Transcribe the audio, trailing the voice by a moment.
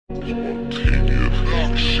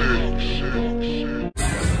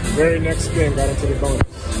Very next spin got into the bonus.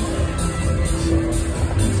 So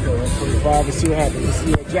let's go 125 and see what happens. This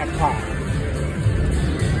is a jackpot.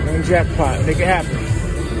 One jackpot, make it happen.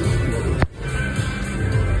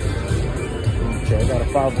 Okay, I got a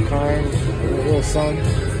 5 of a kind, a little sun.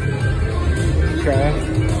 Okay.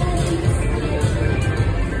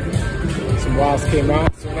 Some wilds came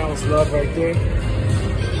out, so that was love right there.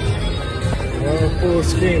 One full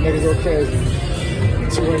screen, niggas go crazy.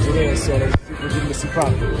 200 in, so let's see if we give me some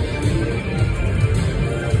profit.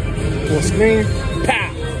 Full screen,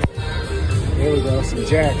 pow! There we go, some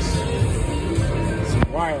jacks. Some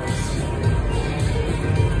wires.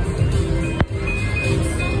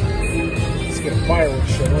 Let's get a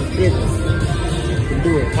fireworks show, one big one. You can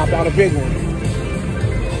do it, pop out a big one.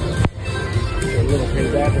 Get a little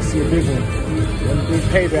payback, let's see a big one. One big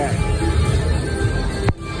payback.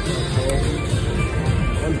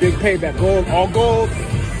 Big payback, gold, all gold,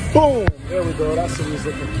 boom! There we go, that's what we was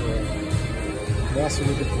looking for. That's what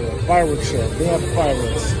we looking for. Fireworks show, bring out the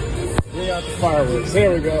fireworks. Bring out the fireworks,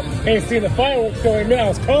 there we go. Ain't seen the fireworks show in now,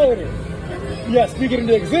 it's calling it. You gotta speak it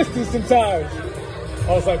into existence sometimes.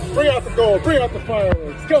 I was like, bring out the gold, bring out the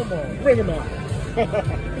fireworks. Come on, bring them out.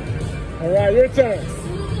 All right, your turn.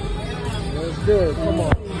 Let's do it, come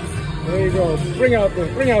on. There you go, bring out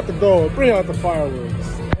the gold, bring out the fireworks.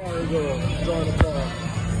 There we go, drawing the card.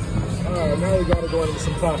 Alright, now we gotta go into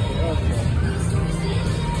some profit. Okay.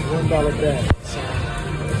 $1 bet. So,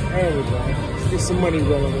 there we go. Let's get some money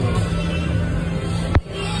rolling in.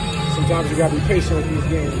 Sometimes you gotta be patient with these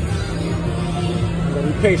games. You gotta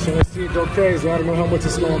be patient. Let's see it go crazy. I don't know how much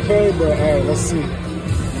it's gonna pay, but hey, let's see.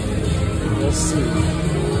 Let's see.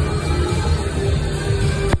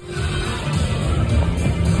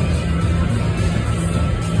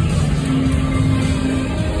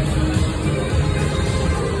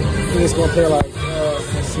 It's gonna pay like,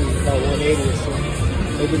 let's see, about 180 or so.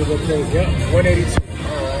 Maybe it'll go pay, yeah, 182.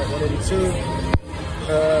 All right, 182.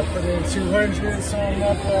 Put in 200, so I'm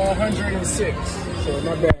up 106. So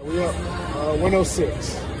not bad. We up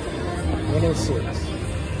 106. 106.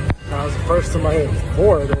 That was the first time I hit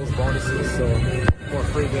 4 of those bonuses, so more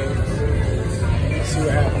free games. Let's see what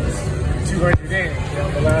happens. 200 in, down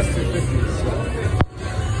the last 250.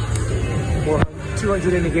 So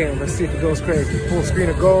 200 in the game. Let's see if it goes crazy. Full screen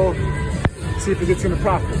of gold. Let's see if it gets in the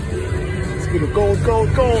profit. Let's get a gold,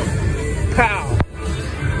 gold, gold. Pow!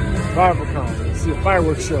 5 of a kind. Let's see a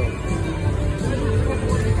fireworks show.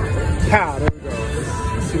 Pow! There we go.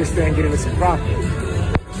 Let's see this thing get into some profit.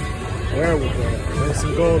 There we go. There's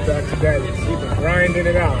some gold back to back. We've been grinding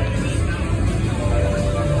it out.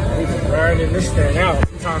 We've been grinding this thing out.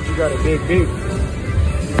 Sometimes you gotta dig deep.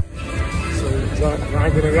 So we're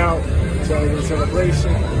grinding it out. Italian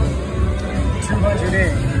celebration. 200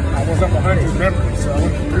 in. I was up 100 members, so I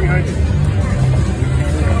went to 300.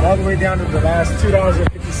 All the way down to the last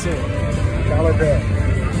 $2.50 dollar bet.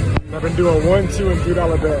 I've been doing $1, $2, and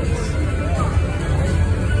 $3 bets.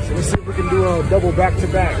 So let's see if we can do a double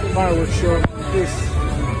back-to-back fireworks show like this.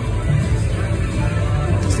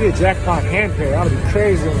 See a jackpot hand pay, that would be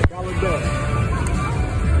crazy on a dollar bet.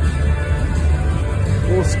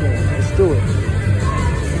 Full screen, let's do it.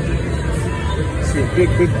 See a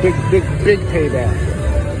big payback.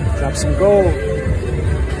 Drop some gold.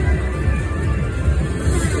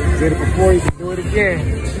 Did it before, you can do it again.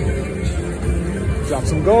 Drop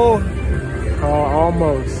some gold.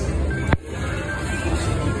 Almost.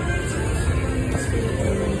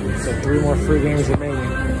 So 3 more free games remaining.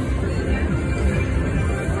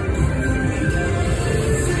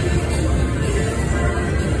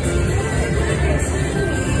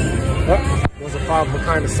 There's a 5 of a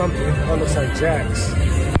kind of something. That looks like jacks.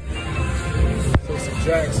 So some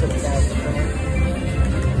jacks and a 5 of a kind.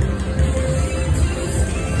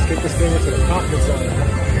 Let's get this thing into the pocket zone.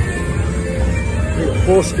 Need a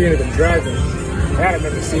full screen of the dragons. That I've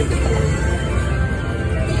never seen before.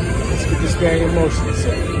 Let's get this thing in motion. So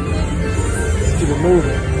let's keep it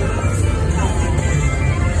moving.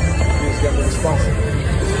 He's got the responsible.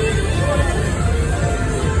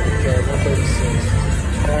 Okay, 136.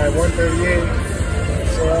 Alright, 138.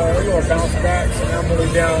 So we're gonna bounce back. So now I'm only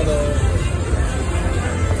down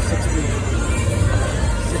 60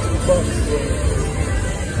 bucks.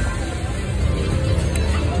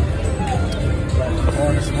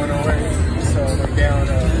 Bonus went away, so we're down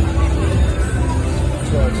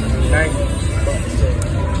 90 bucks. So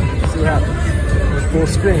let's see what happens. Full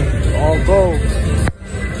screen, all gold.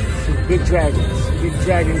 See big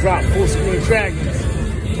dragon drop, full screen dragons.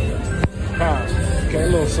 Pow. Okay, a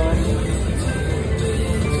little son.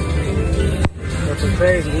 Nothing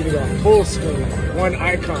crazy. We got full screen, one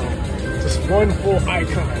icon, just one full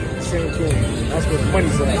icon. Same thing. That's where the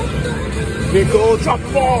money's at. Big goal, drop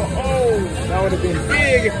the ball. Oh, that would have been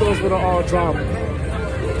big if those would have all dropped.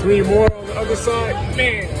 3 more on the other side.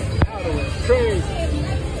 Man, that would have been crazy.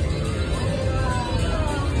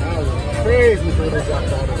 That would have been crazy if they would have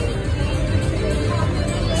dropped all the way.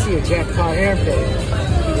 I see a jackpot and play.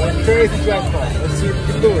 One crazy jackpot. Let's see if we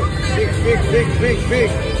can do it. Big.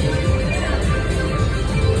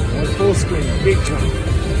 One full screen, big jump.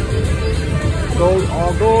 Gold,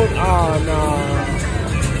 all gold? Ah, nah.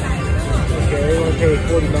 Okay, they only paid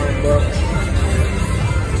 $49.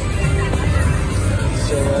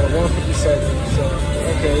 So, 157. So,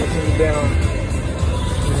 okay, it's only down,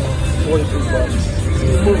 $43. So,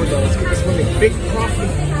 we're moving though. Let's get this one a big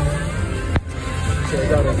profit. Okay, I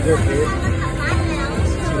got a good hit.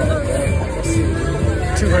 Let's see.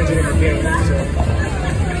 200 in the game, so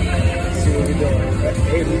let's see what we're doing. That's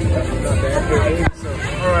 80. That's not bad. Okay, 80. So,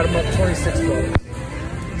 alright, I'm up $26.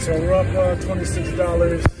 So we're up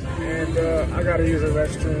 $26, and I gotta use a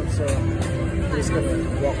restroom, so I'm just gonna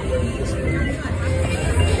walk away with this one.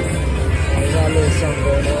 We got a little something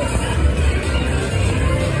going on.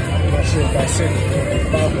 I'm not sure if I said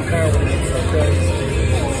about the power or okay.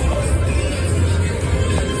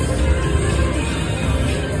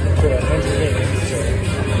 Put 100 in, so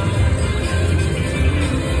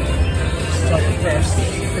start the fast,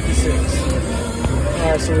 56.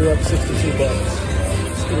 Alright, so we're up $62.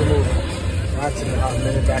 Moving. Lots in the hot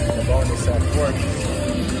minute back in the bonus at 4.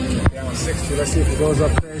 Down 60. Let's see if it goes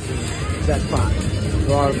up crazy. Jackpot.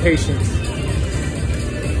 For all the patience.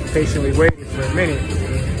 Patiently waited for a minute.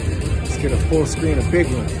 Let's get a full screen, a big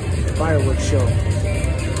one. Fireworks show.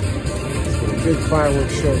 Let's get a big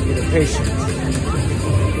fireworks show. Get a patience.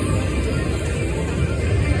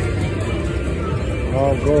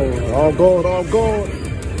 All gold. All gold. All gold.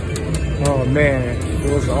 Oh man. If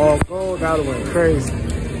it was all gold, that would have went crazy.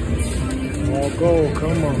 All gold,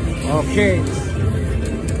 come on. All kings.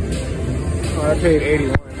 Oh, I paid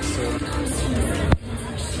 81, so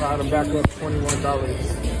tried them back up $21.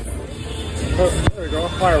 Oh, there we go, a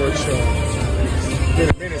fireworks show. Been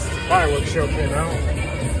a minute since the fireworks show came out.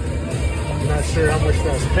 I'm not sure how much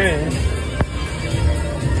that's paying.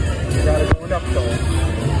 Got it going up though.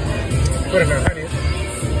 Put in $100.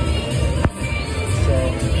 So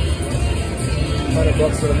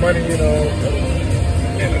 $100 for the money,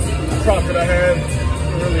 and the profit I had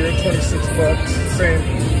earlier, $26. Same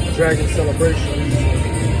Dragon Celebration.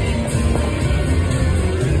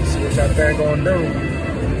 See what that thing gonna do.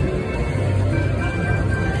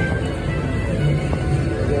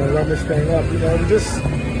 We're gonna run this thing up, we're just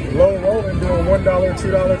low rolling, doing $1,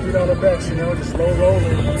 $2, $3 bets, just low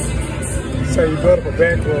rolling. That's how you build up a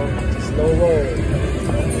bankroll, just low rolling.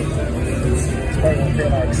 It's probably gonna pay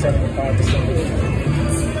like 75%.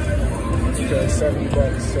 Okay,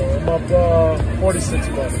 $70. So I'm up $46.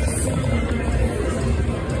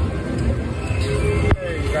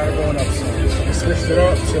 Hey, you got it going up some. I switched it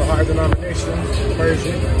up to a high denomination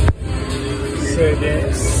version.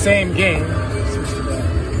 Same game. Switched it up.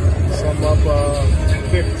 So I'm up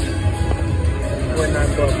 $50.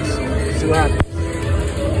 $49. See what happens.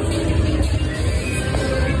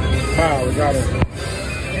 Wow, we got it.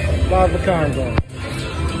 5 of a kind going.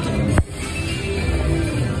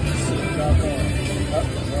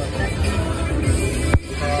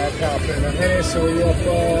 So we're up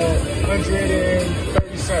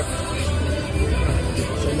 137.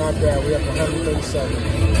 So not bad. We're up 137.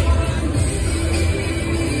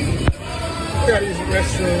 We gotta use the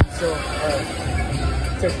restroom. So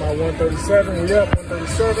take my 137. We're up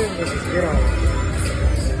 137. Let's just get on.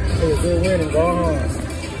 Take a good win and go home.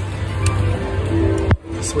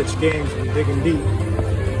 Switch games. We're digging deep.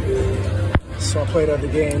 So I played other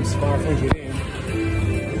games. 500 in.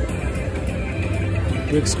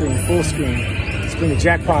 Big screen, full screen. Let's bring the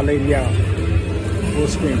jackpot lady out. Full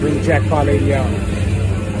screen, bring the jackpot lady out.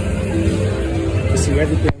 Let's see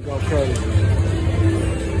everything go crazy.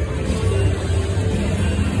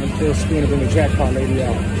 And full screen, bring the jackpot lady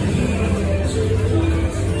out.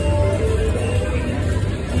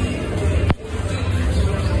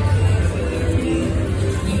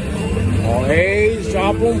 All A's,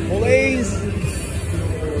 drop them, full A's.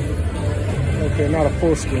 Okay, not a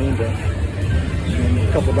full screen, but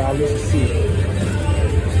a couple dollars to see it.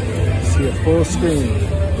 See a full screen.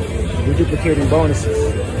 We're duplicating bonuses.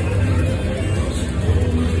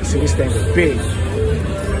 See this thing go big.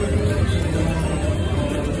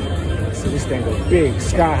 See this thing go big,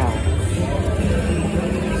 sky high.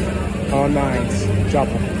 All 9s, drop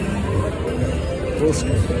them. Full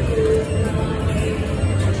screen.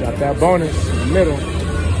 Drop that bonus in the middle.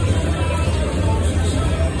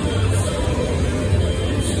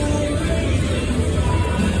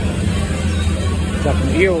 Drop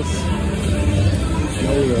the heels.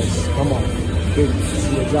 No heels. Come on. Big.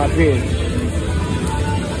 See it drop big.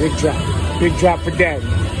 Big drop. Big drop for daddy.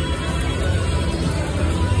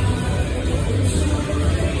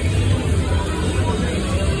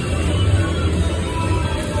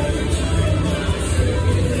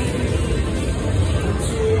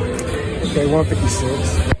 Okay, 156.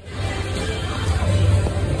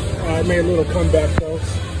 I made a little comeback, folks.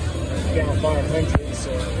 Down 500,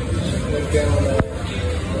 so went down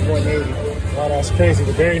 180. Wow, that's crazy.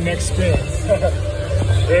 The very next spin.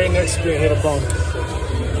 Very next spin hit a bonus.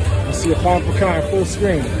 You see a 5 per kind full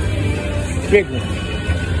screen. Big one.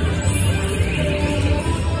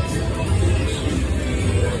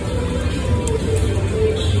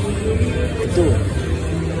 Do it.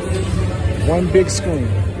 One big screen.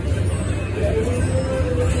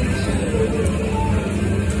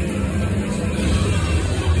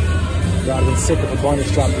 I've been sick of a bonus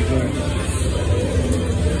drop again.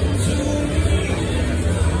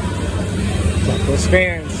 Drop those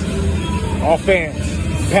fans. All fans.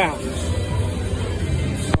 Pow.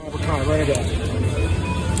 Kind of run it up.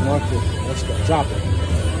 150. Let's go. Drop it.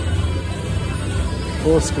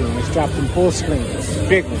 Full screen. Let's drop them full screens.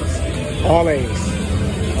 Big ones. All A's.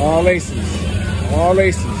 All aces. All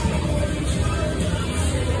aces.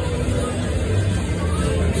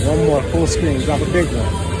 One more full screen. Drop a big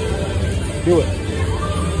one. Do it.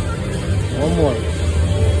 One more.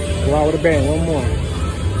 Go out with a bang. One more.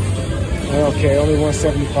 Okay, only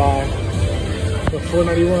 175. But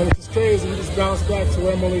 491, which is crazy. We just bounced back to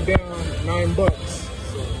where I'm only down $9.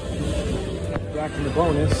 So, back in the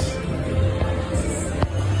bonus.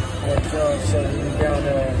 So we're down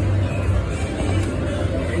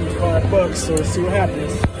 $85. So let's see what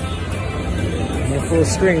happens. And then full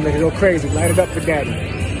screen, make it go crazy. Light it up for daddy.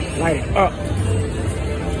 Light it up.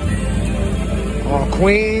 All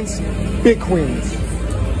queens, big queens.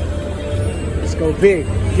 Let's go big,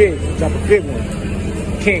 big. Drop a big one.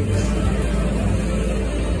 Kings.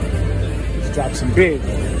 Let's drop some big.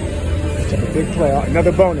 Drop a big play.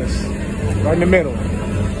 Another bonus. Right in the middle.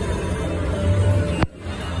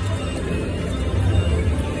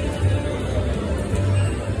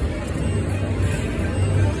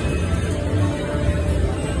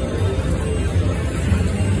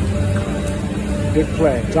 Big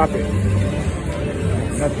play. Drop it.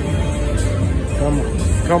 Nothing. Come on.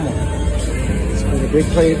 Come on. Spin a big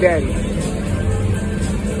play to daddy.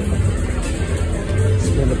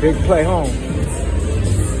 Spin a big play home.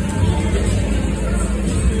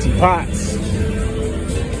 T-Pots.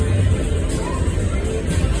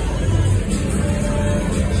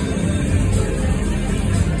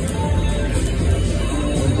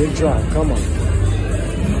 One big drop. Come on.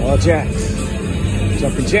 All jacks.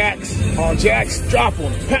 Jumping jacks. All jacks. Drop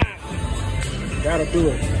them. Pow! That'll do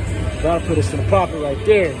it. That'll put us in the pocket right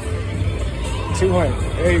there. 200.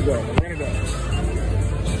 There you go. Run it up.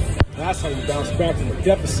 That's how you bounce back from the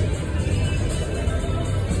deficit.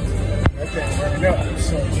 Okay, run it up.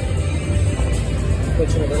 So,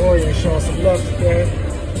 fortunately, the Orient showing some love today.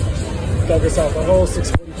 Dug us out the whole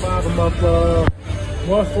 645. I'm up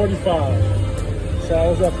 145. So I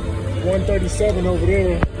was up 137 over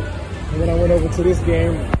there. And when I went over to this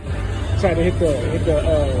game, tried to hit the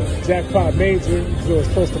jackpot major, because it was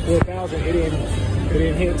close to 4,000. It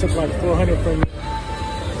didn't hit. It took like 400 from me.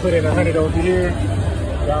 Put in 100 over here.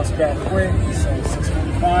 Bounced back quick. So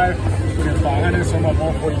 645. Put in 500. So I'm up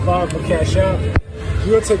 145. We'll cash out.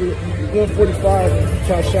 We'll take 145 and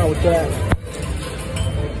cash out with that.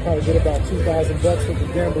 Probably get about $2,000 worth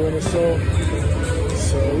of gambling or so.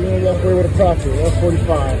 So we only walk away with a profit.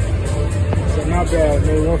 145. So not bad.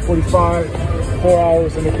 Maybe 145. 4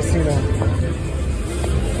 hours in the casino.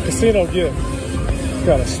 Casino gift.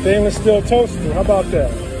 Got a stainless steel toaster. How about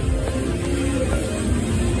that?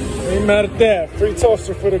 Ain't mad at that. Free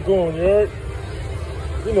toaster for the goon, you heard?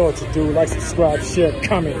 You know what to do. Like, subscribe, share,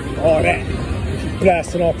 comment, all that.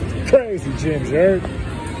 Blasting off with the crazy gems, you heard?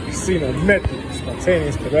 Casino Method.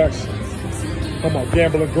 Spontaneous Productions. Come on,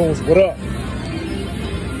 Gambling Goons, what up?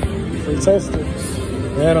 Free toaster.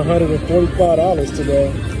 Man, $145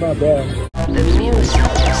 today. Not bad. The music.